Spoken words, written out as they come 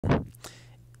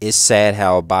It's sad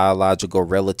how biological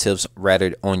relatives,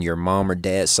 rather on your mom or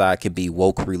dad's side, can be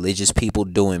woke religious people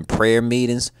doing prayer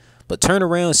meetings, but turn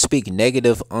around and speak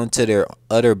negative onto their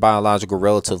other biological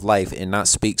relative life and not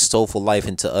speak soulful life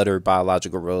into other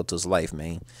biological relatives' life,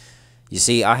 man. You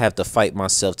see, I have to fight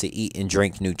myself to eat and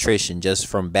drink nutrition just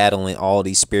from battling all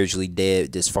these spiritually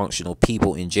dead, dysfunctional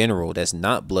people in general that's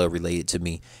not blood related to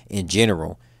me in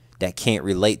general, that can't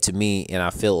relate to me, and I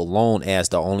feel alone as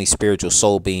the only spiritual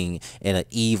soul being in an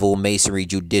evil masonry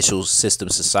judicial system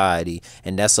society.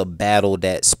 And that's a battle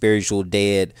that spiritual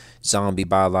dead zombie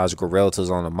biological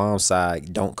relatives on the mom's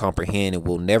side don't comprehend and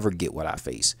will never get what I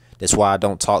face. That's why I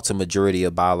don't talk to majority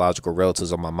of biological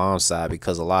relatives on my mom's side,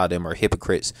 because a lot of them are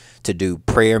hypocrites to do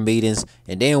prayer meetings,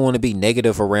 and they don't want to be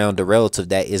negative around the relative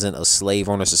that isn't a slave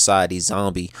owner society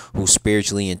zombie who's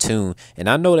spiritually in tune. And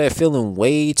I know that feeling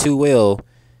way too well,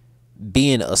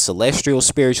 being a celestial,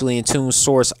 spiritually in tune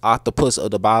source octopus of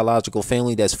the biological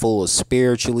family that's full of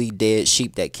spiritually dead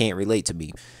sheep that can't relate to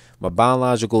me. My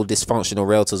biological dysfunctional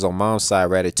relatives on mom's side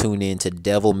rather tune in to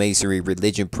devil masonry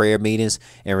religion prayer meetings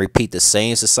and repeat the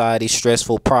same society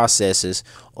stressful processes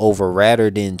over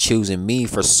rather than choosing me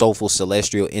for soulful,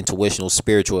 celestial, intuitional,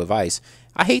 spiritual advice.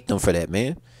 I hate them for that,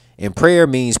 man. And prayer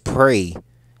means pray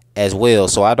as well,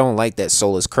 so I don't like that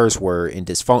soulless curse word. And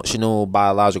dysfunctional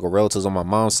biological relatives on my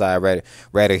mom's side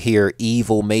rather hear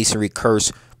evil masonry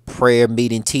curse prayer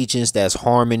meeting teachings that's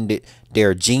harming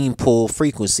their gene pool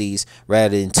frequencies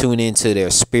rather than tune into their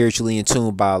spiritually in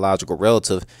tune biological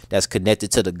relative that's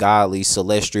connected to the godly,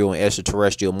 celestial, and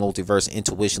extraterrestrial multiverse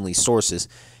intuitionally sources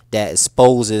that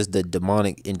exposes the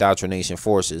demonic indoctrination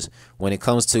forces. When it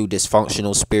comes to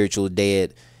dysfunctional spiritual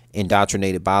dead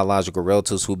indoctrinated biological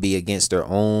relatives who be against their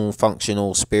own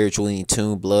functional spiritually in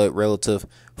tune blood relative,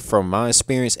 from my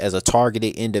experience as a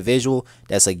targeted individual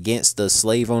that's against the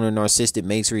slave owner narcissistic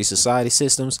masonry society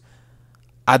systems,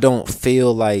 I don't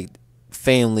feel like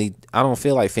family. I don't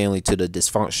feel like family to the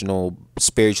dysfunctional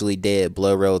spiritually dead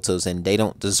blood relatives, and they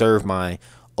don't deserve my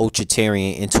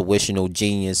ultratarian, intuitional,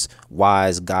 genius,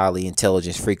 wise, godly,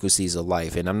 intelligence frequencies of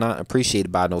life. And I'm not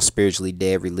appreciated by no spiritually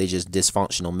dead, religious,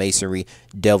 dysfunctional, masonry,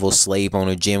 devil, slave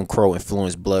owner, Jim Crow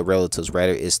influenced blood relatives.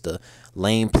 Rather, it's the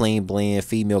lame, plain, bland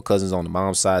female cousins on the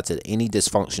mom's side to any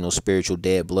dysfunctional, spiritual,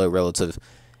 dead blood relative.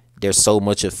 There's so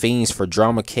much of fiends for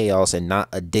drama, chaos, and not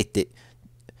addicted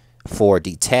for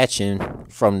detaching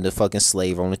from the fucking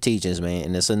slave owner teachings, man.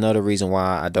 And it's another reason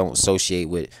why I don't associate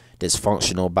with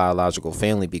dysfunctional biological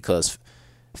family, because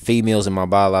females in my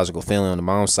biological family on the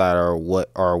mom's side are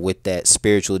what are with that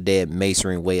spiritual dead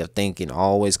masonry way of thinking,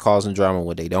 always causing drama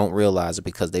when they don't realize it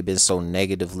because they've been so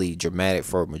negatively dramatic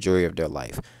for a majority of their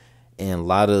life. And a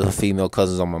lot of the female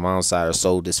cousins on my mom's side are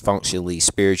so dysfunctionally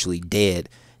spiritually dead,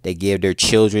 they give their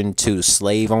children to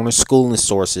slave owner schooling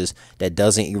sources that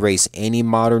doesn't erase any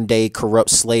modern day corrupt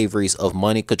slaveries of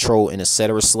money control and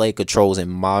etc. slave controls in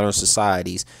modern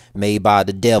societies made by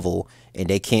the devil. And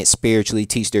they can't spiritually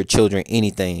teach their children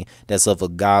anything that's of a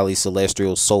godly,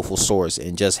 celestial, soulful source,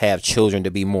 and just have children to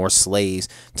be more slaves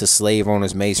to slave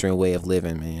owners' masonry way of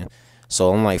living, man.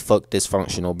 So I'm like, fuck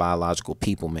dysfunctional biological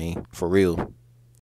people, man, for real.